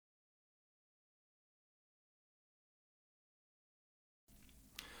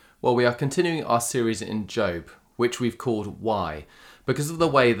Well, we are continuing our series in Job, which we've called Why, because of the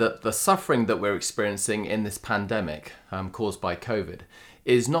way that the suffering that we're experiencing in this pandemic caused by COVID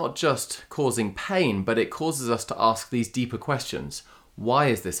is not just causing pain, but it causes us to ask these deeper questions. Why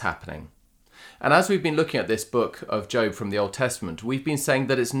is this happening? And as we've been looking at this book of Job from the Old Testament, we've been saying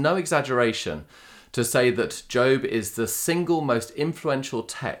that it's no exaggeration to say that Job is the single most influential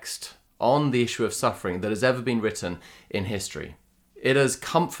text on the issue of suffering that has ever been written in history. It has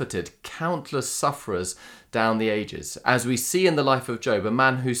comforted countless sufferers down the ages, as we see in the life of Job, a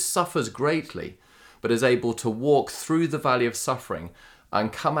man who suffers greatly, but is able to walk through the valley of suffering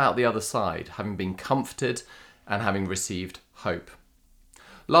and come out the other side, having been comforted and having received hope.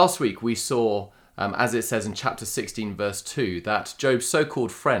 Last week we saw, as it says in chapter 16 verse 2, that Job's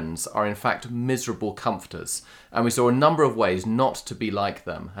so-called friends are in fact miserable comforters, and we saw a number of ways not to be like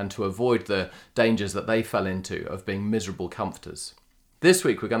them and to avoid the dangers that they fell into of being miserable comforters. This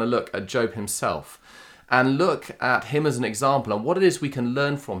week we're going to look at Job himself and look at him as an example and what it is we can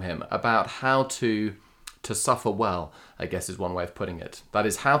learn from him about how to suffer well, I guess is one way of putting it. That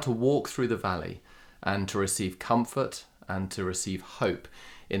is, how to walk through the valley and to receive comfort and to receive hope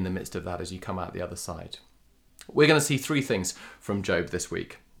in the midst of that as you come out the other side. We're going to see three things from Job this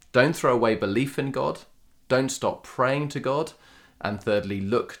week. Don't throw away belief in God, don't stop praying to God, and thirdly,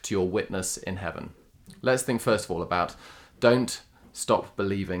 look to your witness in heaven. Let's think first of all about don't stop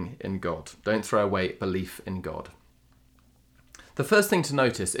believing in God. Don't throw away belief in God. The first thing to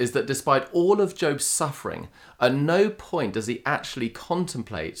notice is that despite all of Job's suffering, at no point does he actually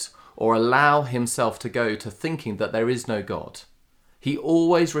contemplate or allow himself to go to thinking that there is no God. He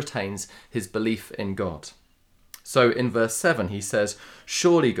always retains his belief in God. So in verse 7 he says,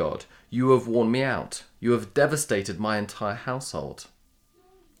 "Surely God, you have worn me out. You have devastated my entire household."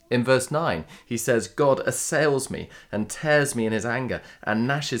 In verse 9, he says, "God assails me and tears me in his anger and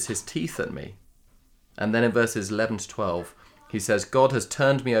gnashes his teeth at me." And then in verses 11 to 12, he says, "God has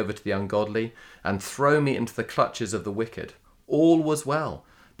turned me over to the ungodly and thrown me into the clutches of the wicked. All was well,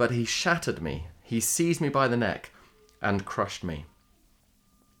 but he shattered me. He seized me by the neck and crushed me."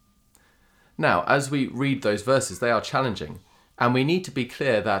 Now, as we read those verses, they are challenging. And we need to be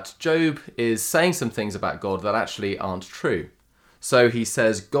clear that Job is saying some things about God that actually aren't true. So he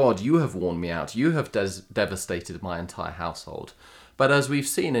says, "God, you have worn me out. You have devastated my entire household." But as we've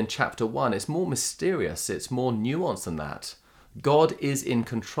seen in chapter 1, it's more mysterious. It's more nuanced than that. God is in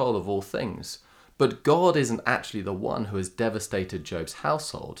control of all things. But God isn't actually the one who has devastated Job's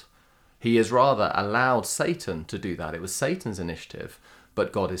household. He has rather allowed Satan to do that. It was Satan's initiative,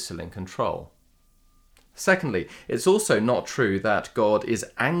 but God is still in control. Secondly, it's also not true that God is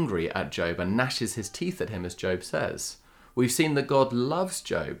angry at Job and gnashes his teeth at him, as Job says. We've seen that God loves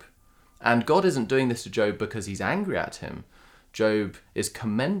Job, and God isn't doing this to Job because he's angry at him. Job is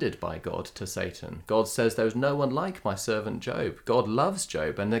commended by God to Satan. God says, "There's no one like my servant Job." God loves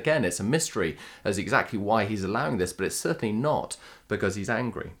Job, and again, it's a mystery as exactly why he's allowing this, but it's certainly not because he's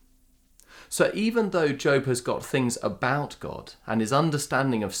angry. So even though Job has got things about God and his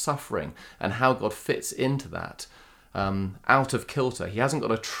understanding of suffering and how God fits into that out of kilter, he hasn't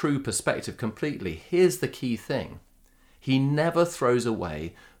got a true perspective completely. Here's the key thing. He never throws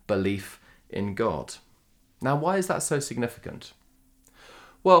away belief in God. Now, why is that so significant?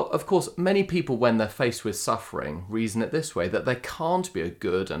 Well, of course, many people, when they're faced with suffering, reason it this way, that there can't be a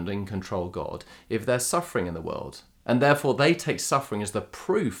good and in control God if there's suffering in the world. And therefore, they take suffering as the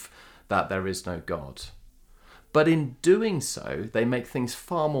proof that there is no God. But in doing so, they make things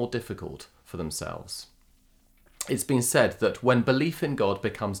far more difficult for themselves. It's been said that when belief in God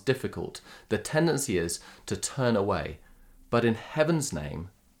becomes difficult, the tendency is to turn away. But in heaven's name,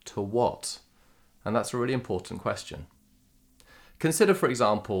 to what? And that's a really important question. Consider, for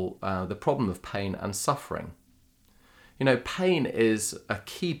example, the problem of pain and suffering. You know, pain is a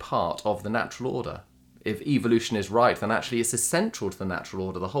key part of the natural order. If evolution is right, then actually it's essential to the natural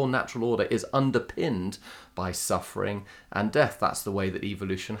order. The whole natural order is underpinned by suffering and death. That's the way that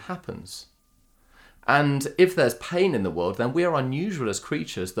evolution happens. And if there's pain in the world, then we are unusual as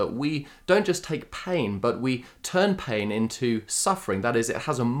creatures that we don't just take pain, but we turn pain into suffering. That is, it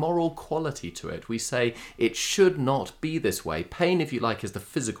has a moral quality to it. We say it should not be this way. Pain, if you like, is the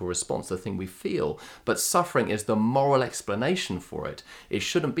physical response, the thing we feel, but suffering is the moral explanation for it. It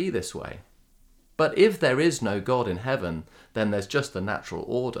shouldn't be this way. But if there is no God in heaven, then there's just the natural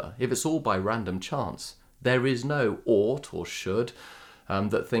order. If it's all by random chance, there is no ought or should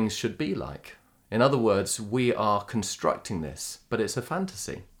that things should be like. In other words, we are constructing this, but it's a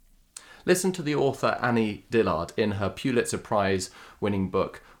fantasy. Listen to the author Annie Dillard in her Pulitzer Prize-winning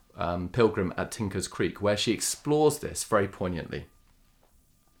book, Pilgrim at Tinker's Creek, where she explores this very poignantly.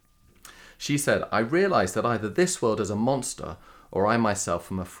 She said, I realise that either this world is a monster or I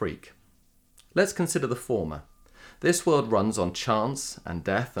myself am a freak. Let's consider the former. This world runs on chance and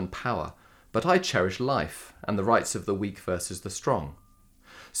death and power, but I cherish life and the rights of the weak versus the strong.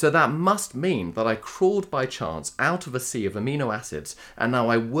 So that must mean that I crawled by chance out of a sea of amino acids, and now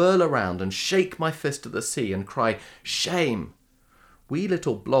I whirl around and shake my fist at the sea and cry, shame! We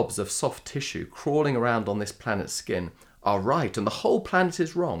little blobs of soft tissue crawling around on this planet's skin are right and the whole planet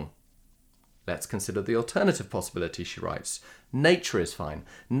is wrong. Let's consider the alternative possibility, she writes. Nature is fine.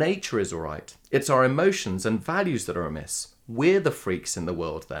 Nature is all right. It's our emotions and values that are amiss. We're the freaks in the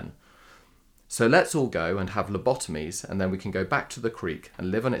world then. So let's all go and have lobotomies, and then we can go back to the creek and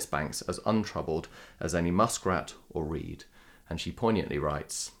live on its banks as untroubled as any muskrat or reed. And she poignantly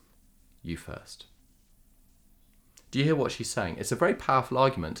writes, you first. Do you hear what she's saying? It's a very powerful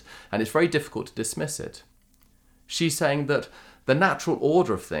argument, and it's very difficult to dismiss it. She's saying that the natural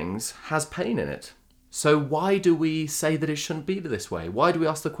order of things has pain in it. So why do we say that it shouldn't be this way? Why do we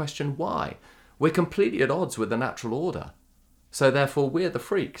ask the question why? We're completely at odds with the natural order. So therefore we're the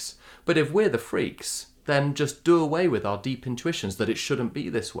freaks. But if we're the freaks, then just do away with our deep intuitions that it shouldn't be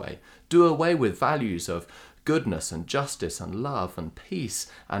this way. Do away with values of goodness and justice and love and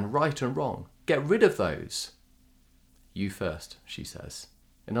peace and right and wrong. Get rid of those. You first, she says.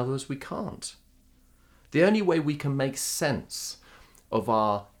 In other words, we can't. The only way we can make sense of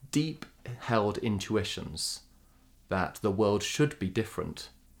our deep-held intuitions that the world should be different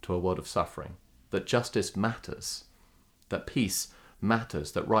to a world of suffering, that justice matters, that peace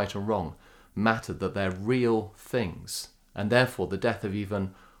matters, that right and wrong matter, that they're real things, and therefore the death of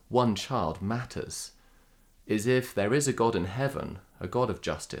even one child matters, is if there is a God in heaven, a God of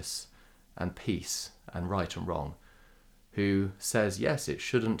justice and peace and right and wrong, who says, yes, it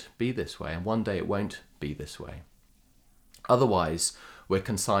shouldn't be this way, and one day it won't be this way. Otherwise, we're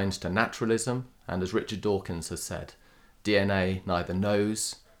consigned to naturalism, and as Richard Dawkins has said, DNA neither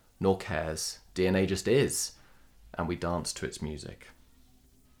knows nor cares. DNA just is, and we dance to its music.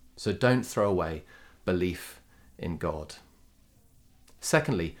 So don't throw away belief in God.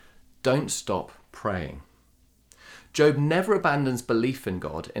 Secondly, don't stop praying. Job never abandons belief in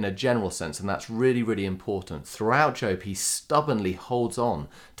God in a general sense, and that's really, really important. Throughout Job, he stubbornly holds on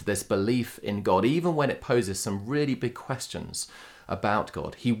to this belief in God, even when it poses some really big questions about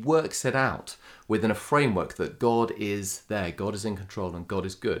God. He works it out within a framework that God is there, God is in control, and God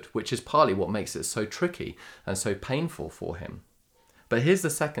is good, which is partly what makes it so tricky and so painful for him. But here's the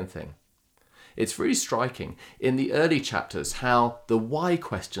second thing. It's really striking in the early chapters how the why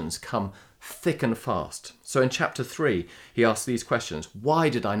questions come thick and fast. So in chapter 3, he asks these questions. Why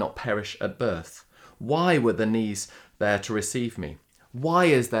did I not perish at birth? Why were the knees there to receive me? Why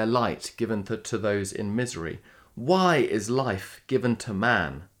is there light given to those in misery? Why is life given to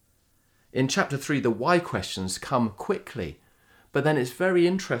man? In chapter 3, the why questions come quickly. But then it's very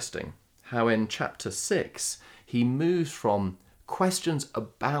interesting how in chapter 6, he moves from questions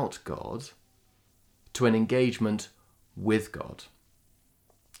about God to an engagement with God.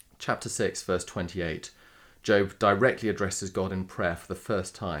 Chapter 6, verse 28, Job directly addresses God in prayer for the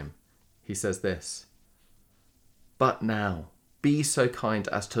first time. He says this, "But now, be so kind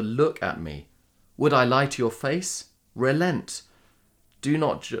as to look at me. Would I lie to your face? Relent. Do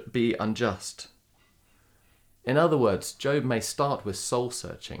not be unjust." In other words, Job may start with soul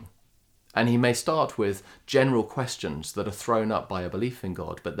searching, and he may start with general questions that are thrown up by a belief in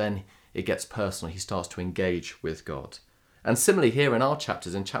God, but then it gets personal. He starts to engage with God. And similarly here in our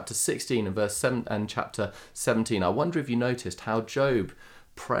chapters, in chapter 16 and verse 7 and chapter 17, I wonder if you noticed how Job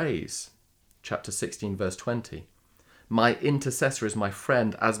prays. Chapter 16, verse 20. "My intercessor is my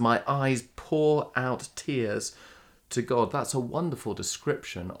friend as my eyes pour out tears to God." That's a wonderful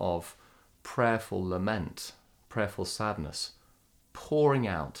description of prayerful lament, prayerful sadness, pouring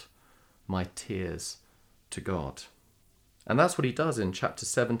out my tears to God. And that's what he does in chapter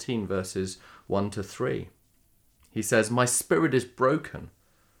 17, verses 1 to 3. He says, "My spirit is broken.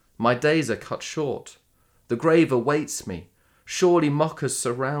 My days are cut short. The grave awaits me. Surely mockers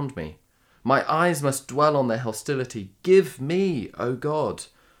surround me. My eyes must dwell on their hostility. Give me, O God,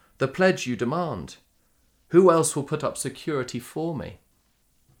 the pledge you demand. Who else will put up security for me?"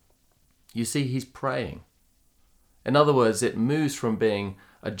 You see, he's praying. In other words, it moves from being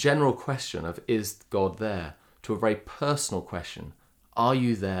a general question of is God there to a very personal question. Are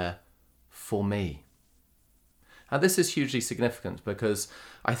you there for me? And this is hugely significant because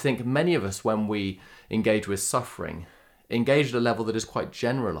I think many of us, when we engage with suffering, engage at a level that is quite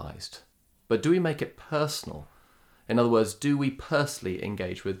generalized. But do we make it personal? In other words, do we personally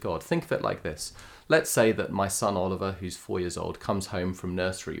engage with God? Think of it like this. Let's say that my son Oliver, who's 4 years old, comes home from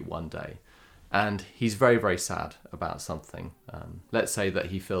nursery one day and he's very, very sad about something. Let's say that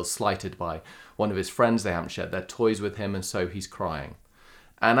he feels slighted by one of his friends. They haven't shared their toys with him, and so he's crying.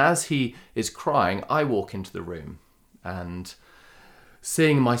 And as he is crying, I walk into the room, and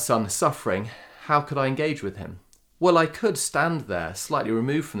seeing my son suffering, how could I engage with him? Well, I could stand there, slightly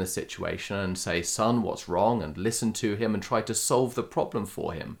removed from the situation, and say, "Son, what's wrong?" and listen to him and try to solve the problem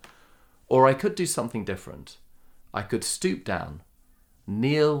for him. Or I could do something different. I could stoop down,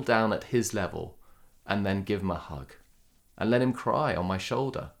 kneel down at his level, and then give him a hug, and let him cry on my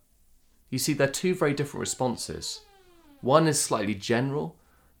shoulder. You see, they're two very different responses. One is slightly general,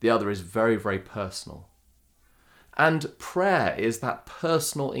 the other is very, very personal. And prayer is that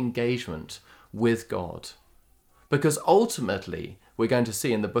personal engagement with God. Because ultimately, we're going to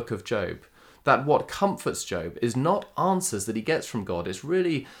see in the book of Job that what comforts Job is not answers that he gets from God. It's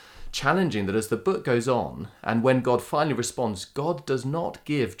really challenging that as the book goes on, and when God finally responds, God does not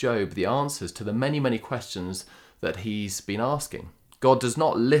give Job the answers to the many, many questions that he's been asking. God does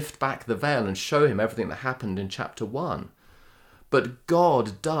not lift back the veil and show him everything that happened in chapter 1. But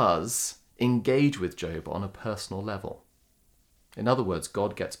God does engage with Job on a personal level. In other words,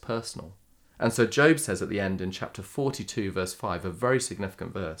 God gets personal. And so Job says at the end in chapter 42, verse 5, a very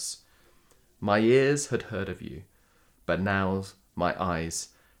significant verse, "My ears had heard of you, but now my eyes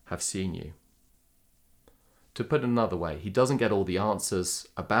have seen you." To put it another way, he doesn't get all the answers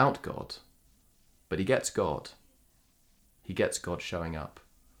about God, but he gets God. He gets God showing up.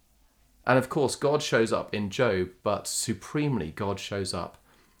 And of course, God shows up in Job, but supremely, God shows up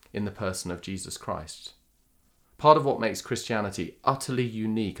in the person of Jesus Christ. Part of what makes Christianity utterly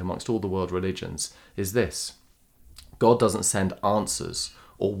unique amongst all the world religions is this: God doesn't send answers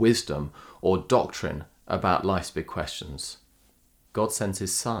or wisdom or doctrine about life's big questions. God sends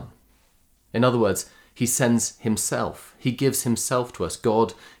his Son. In other words, he sends himself. He gives himself to us.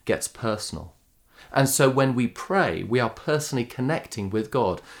 God gets personal. And so when we pray, we are personally connecting with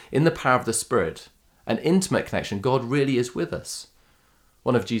God in the power of the Spirit, an intimate connection. God really is with us.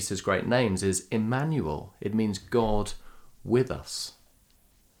 One of Jesus' great names is Emmanuel. It means God with us.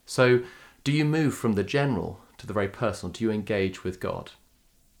 So do you move from the general to the very personal? Do you engage with God?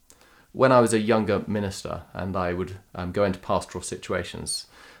 When I was a younger minister and I would go into pastoral situations,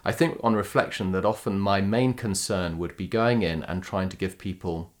 I think on reflection that often my main concern would be going in and trying to give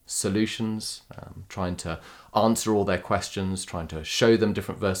people solutions, trying to answer all their questions, trying to show them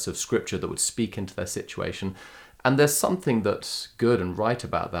different verses of scripture that would speak into their situation. And there's something that's good and right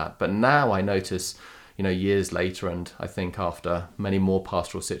about that. But now I notice, years later, and I think after many more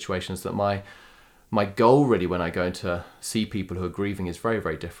pastoral situations, that my goal really when I go to see people who are grieving is very,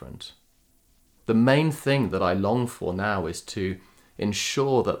 very different. The main thing that I long for now is to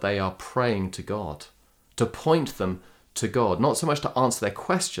ensure that they are praying to God, to point them to God, not so much to answer their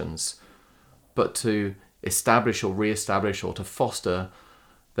questions, but to establish or re-establish or to foster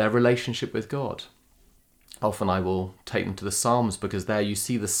their relationship with God. Often I will take them to the Psalms because there you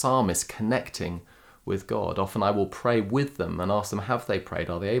see the psalmist connecting with God. Often I will pray with them and ask them, have they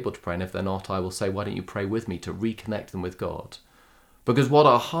prayed? Are they able to pray? And if they're not, I will say, why don't you pray with me to reconnect them with God? Because what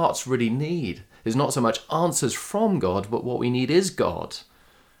our hearts really need is not so much answers from God, but what we need is God.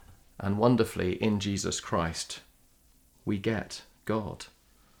 And wonderfully, in Jesus Christ, we get God.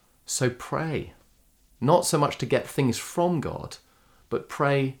 So pray, not so much to get things from God, but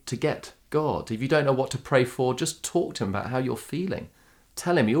pray to get God. If you don't know what to pray for, just talk to him about how you're feeling.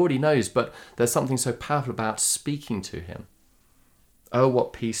 Tell him, he already knows, but there's something so powerful about speaking to him. Oh,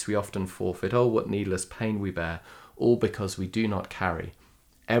 what peace we often forfeit. Oh, what needless pain we bear, all because we do not carry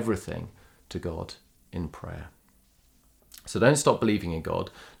everything to God in prayer. So don't stop believing in God.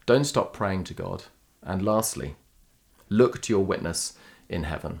 Don't stop praying to God. And lastly, look to your witness in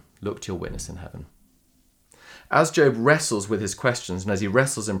heaven. Look to your witness in heaven. As Job wrestles with his questions and as he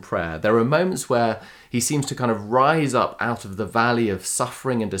wrestles in prayer, there are moments where he seems to kind of rise up out of the valley of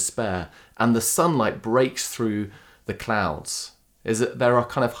suffering and despair, and the sunlight breaks through the clouds. There are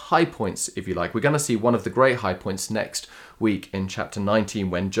kind of high points, if you like. We're going to see one of the great high points next week in chapter 19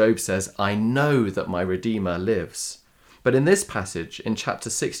 when Job says, "I know that my Redeemer lives." But in this passage, in chapter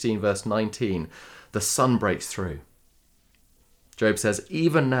 16, verse 19, the sun breaks through. Job says,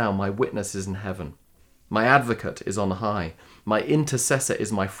 "Even now my witness is in heaven. My advocate is on high. My intercessor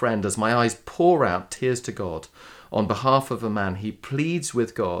is my friend. As my eyes pour out tears to God on behalf of a man, he pleads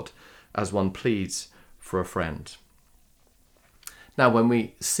with God as one pleads for a friend." Now, when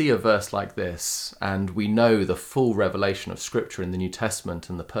we see a verse like this, and we know the full revelation of Scripture in the New Testament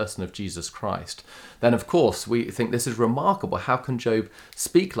and the person of Jesus Christ, then of course we think this is remarkable. How can Job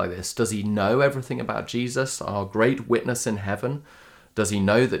speak like this? Does he know everything about Jesus, our great witness in heaven? Does he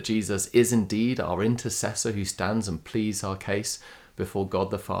know that Jesus is indeed our intercessor who stands and pleads our case before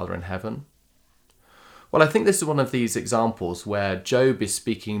God the Father in heaven? Well, I think this is one of these examples where Job is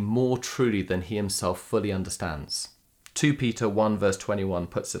speaking more truly than he himself fully understands. 2 Peter 1 verse 21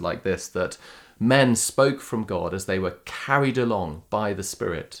 puts it like this, that men spoke from God as they were carried along by the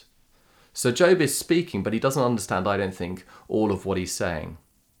Spirit. So Job is speaking, but he doesn't understand, I don't think, all of what he's saying.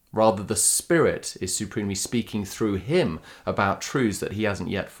 Rather, the Spirit is supremely speaking through him about truths that he hasn't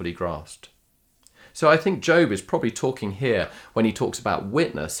yet fully grasped. So I think Job is probably talking here, when he talks about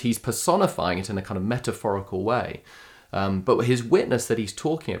witness, he's personifying it in a kind of metaphorical way. But his witness that he's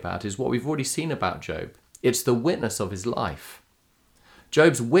talking about is what we've already seen about Job. It's the witness of his life.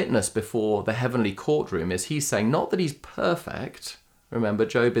 Job's witness before the heavenly courtroom is he's saying not that he's perfect. Remember,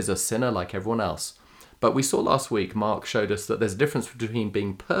 Job is a sinner like everyone else. But we saw last week, Mark showed us that there's a difference between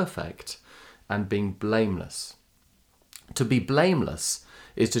being perfect and being blameless. To be blameless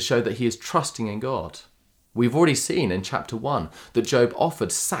is to show that he is trusting in God. We've already seen in chapter 1 that Job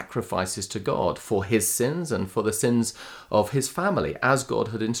offered sacrifices to God for his sins and for the sins of his family, as God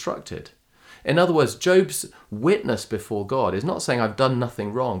had instructed. In other words, Job's witness before God is not saying I've done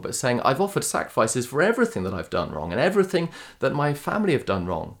nothing wrong, but saying I've offered sacrifices for everything that I've done wrong and everything that my family have done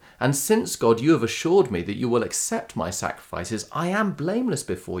wrong. And since, God, you have assured me that you will accept my sacrifices, I am blameless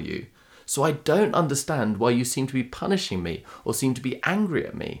before you. So I don't understand why you seem to be punishing me or seem to be angry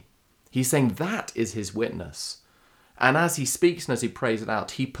at me. He's saying that is his witness. And as he speaks and as he prays it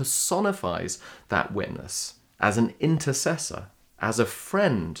out, he personifies that witness as an intercessor, as a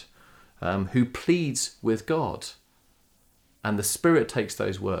friend who pleads with God. And the Spirit takes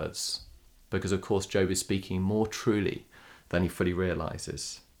those words because, of course, Job is speaking more truly than he fully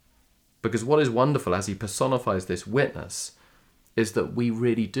realizes. Because what is wonderful as he personifies this witness is that we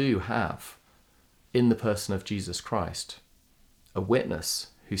really do have, in the person of Jesus Christ, a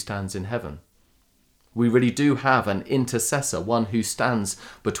witness who stands in heaven. We really do have an intercessor, one who stands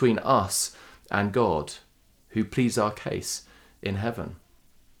between us and God, who pleads our case in heaven.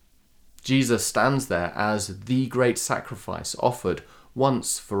 Jesus stands there as the great sacrifice offered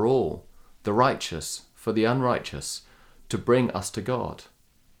once for all, the righteous for the unrighteous, to bring us to God.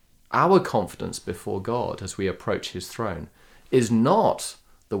 Our confidence before God as we approach his throne is not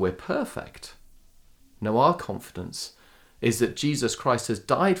that we're perfect. No, our confidence is that Jesus Christ has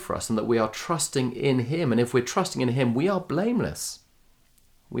died for us and that we are trusting in him. And if we're trusting in him, we are blameless.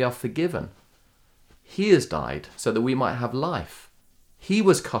 We are forgiven. He has died so that we might have life. He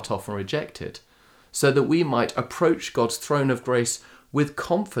was cut off and rejected so that we might approach God's throne of grace with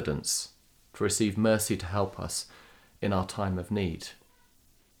confidence to receive mercy to help us in our time of need.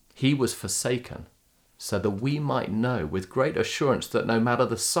 He was forsaken so that we might know with great assurance that no matter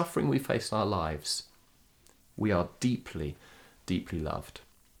the suffering we face in our lives, we are deeply, deeply loved.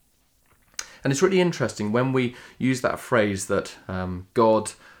 And it's really interesting when we use that phrase that on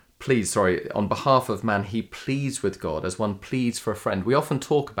behalf of man, he pleads with God as one pleads for a friend. We often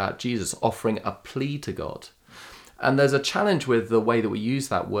talk about Jesus offering a plea to God. And there's a challenge with the way that we use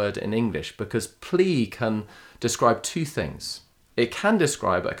that word in English, because plea can describe two things. It can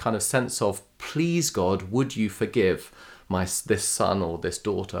describe a kind of sense of, please God, would you forgive this son or this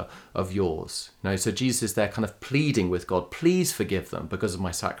daughter of yours? So Jesus is there kind of pleading with God, please forgive them because of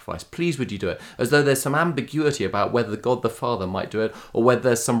my sacrifice. Please would you do it? As though there's some ambiguity about whether God the Father might do it or whether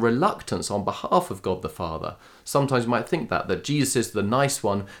there's some reluctance on behalf of God the Father. Sometimes we might think that Jesus is the nice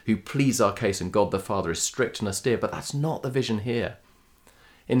one who pleads our case and God the Father is strict and austere, but that's not the vision here.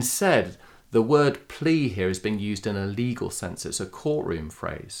 Instead, the word plea here is being used in a legal sense. It's a courtroom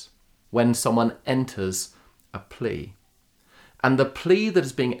phrase. When someone enters a plea. And the plea that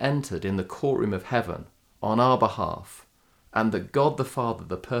is being entered in the courtroom of heaven on our behalf, and that God the Father,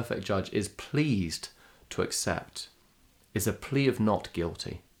 the perfect judge, is pleased to accept, is a plea of not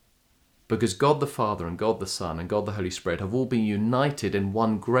guilty. Because God the Father and God the Son and God the Holy Spirit have all been united in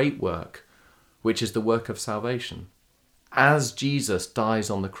one great work, which is the work of salvation. As Jesus dies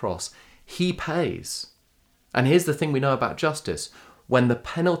on the cross, he pays. And here's the thing we know about justice. When the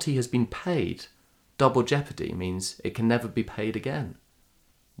penalty has been paid, double jeopardy means it can never be paid again.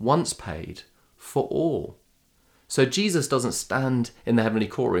 Once paid, for all. So Jesus doesn't stand in the heavenly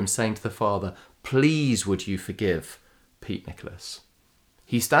courtroom saying to the Father, please would you forgive Pete Nicholas.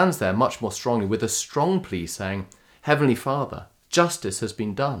 He stands there much more strongly with a strong plea saying, Heavenly Father, justice has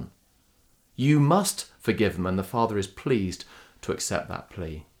been done. You must forgive them, and the Father is pleased to accept that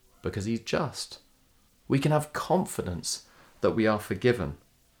plea because he's just. We can have confidence that we are forgiven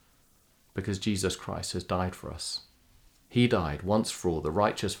because Jesus Christ has died for us. He died once for all, the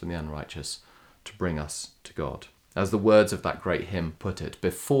righteous from the unrighteous, to bring us to God. As the words of that great hymn put it,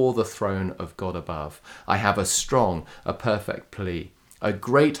 before the throne of God above, I have a strong, a perfect plea, a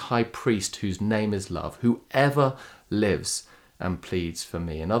great high priest whose name is love, who ever lives and pleads for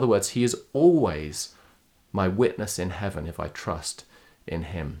me. In other words, he is always my witness in heaven if I trust in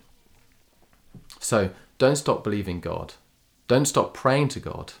him. So don't stop believing God. Don't stop praying to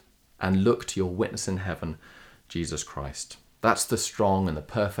God, and look to your witness in heaven, Jesus Christ. That's the strong and the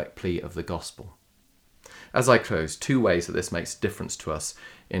perfect plea of the gospel. As I close, 2 ways that this makes a difference to us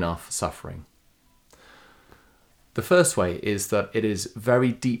in our suffering. The first way is that it is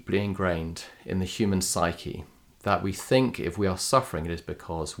very deeply ingrained in the human psyche that we think if we are suffering, it is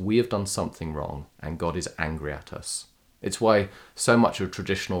because we have done something wrong and God is angry at us. It's why so much of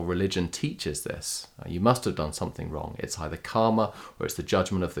traditional religion teaches this. You must have done something wrong. It's either karma, or it's the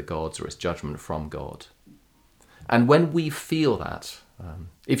judgment of the gods, or it's judgment from God. And when we feel that,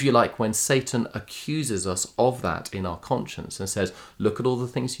 if you like, when Satan accuses us of that in our conscience and says, look at all the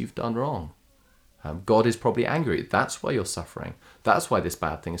things you've done wrong, God is probably angry. That's why you're suffering. That's why this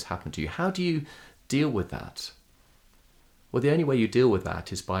bad thing has happened to you. How do you deal with that? Well, the only way you deal with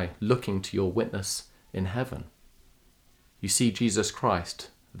that is by looking to your witness in heaven. You see Jesus Christ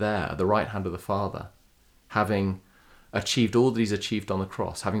there at the right hand of the Father, having achieved all that he's achieved on the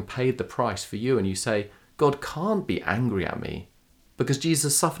cross, having paid the price for you, and you say, God can't be angry at me because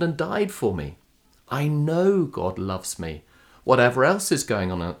Jesus suffered and died for me. I know God loves me. Whatever else is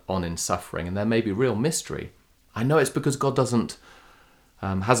going on in suffering, and there may be real mystery, I know it's because God hasn't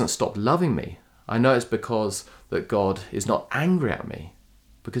stopped loving me. I know it's because that God is not angry at me,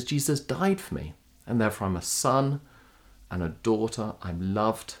 because Jesus died for me, and therefore I'm a son and a daughter. I'm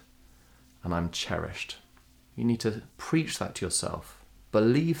loved and I'm cherished. You need to preach that to yourself.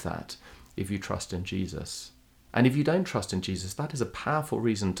 Believe that if you trust in Jesus. And if you don't trust in Jesus, that is a powerful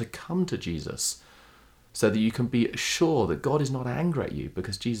reason to come to Jesus, so that you can be sure that God is not angry at you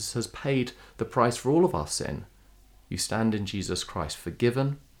because Jesus has paid the price for all of our sin. You stand in Jesus Christ,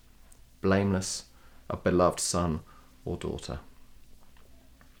 forgiven, blameless, a beloved son or daughter.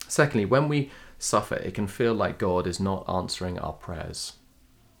 Secondly, when we suffer, it can feel like God is not answering our prayers.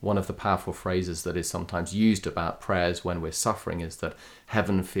 One of the powerful phrases that is sometimes used about prayers when we're suffering is that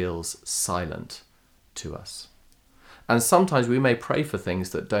heaven feels silent to us. And sometimes we may pray for things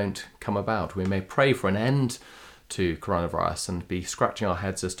that don't come about. We may pray for an end to coronavirus and be scratching our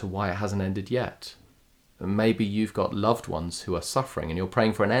heads as to why it hasn't ended yet. And maybe you've got loved ones who are suffering and you're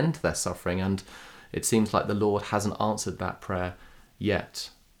praying for an end to their suffering, and it seems like the Lord hasn't answered that prayer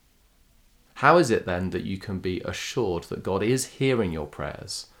yet. How is it then that you can be assured that God is hearing your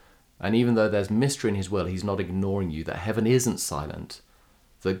prayers? And even though there's mystery in his will, he's not ignoring you, that heaven isn't silent,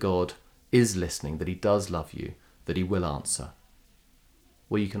 that God is listening, that he does love you, that he will answer?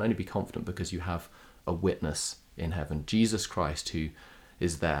 Well, you can only be confident because you have a witness in heaven, Jesus Christ, who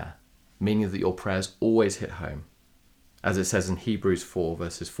is there, meaning that your prayers always hit home. As it says in Hebrews 4,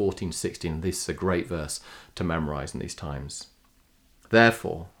 verses 14 to 16, this is a great verse to memorize in these times.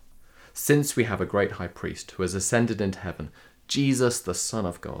 Therefore, since we have a great high priest who has ascended into heaven, Jesus, the Son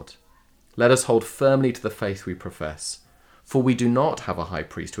of God, let us hold firmly to the faith we profess. For we do not have a high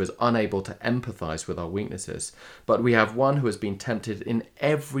priest who is unable to empathize with our weaknesses, but we have one who has been tempted in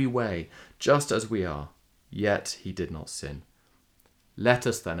every way, just as we are, yet he did not sin. Let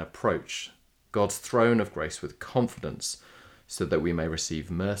us then approach God's throne of grace with confidence, so that we may receive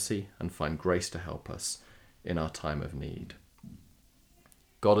mercy and find grace to help us in our time of need.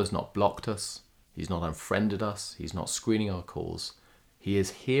 God has not blocked us. He's not unfriended us. He's not screening our calls. He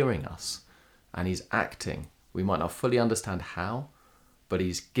is hearing us and he's acting. We might not fully understand how, but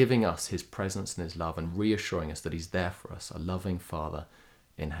he's giving us his presence and his love and reassuring us that he's there for us, a loving Father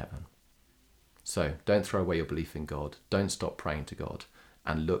in heaven. So don't throw away your belief in God. Don't stop praying to God,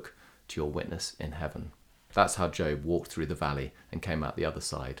 and look to your witness in heaven. That's how Job walked through the valley and came out the other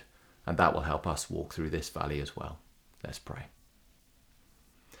side. And that will help us walk through this valley as well. Let's pray.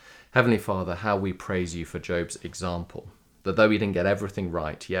 Heavenly Father, how we praise you for Job's example, that though he didn't get everything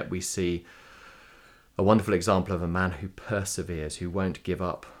right, yet we see a wonderful example of a man who perseveres, who won't give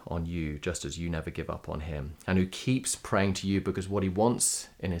up on you just as you never give up on him, and who keeps praying to you because what he wants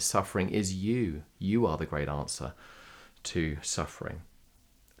in his suffering is you. You are the great answer to suffering.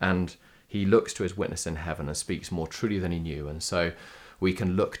 And he looks to his witness in heaven and speaks more truly than he knew. And so we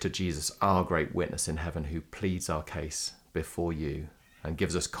can look to Jesus, our great witness in heaven, who pleads our case before you and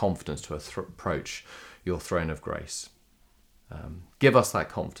gives us confidence to approach your throne of grace. Give us that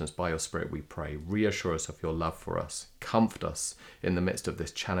confidence by your Spirit, we pray. Reassure us of your love for us. Comfort us in the midst of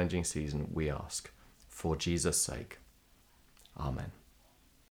this challenging season, we ask. For Jesus' sake. Amen.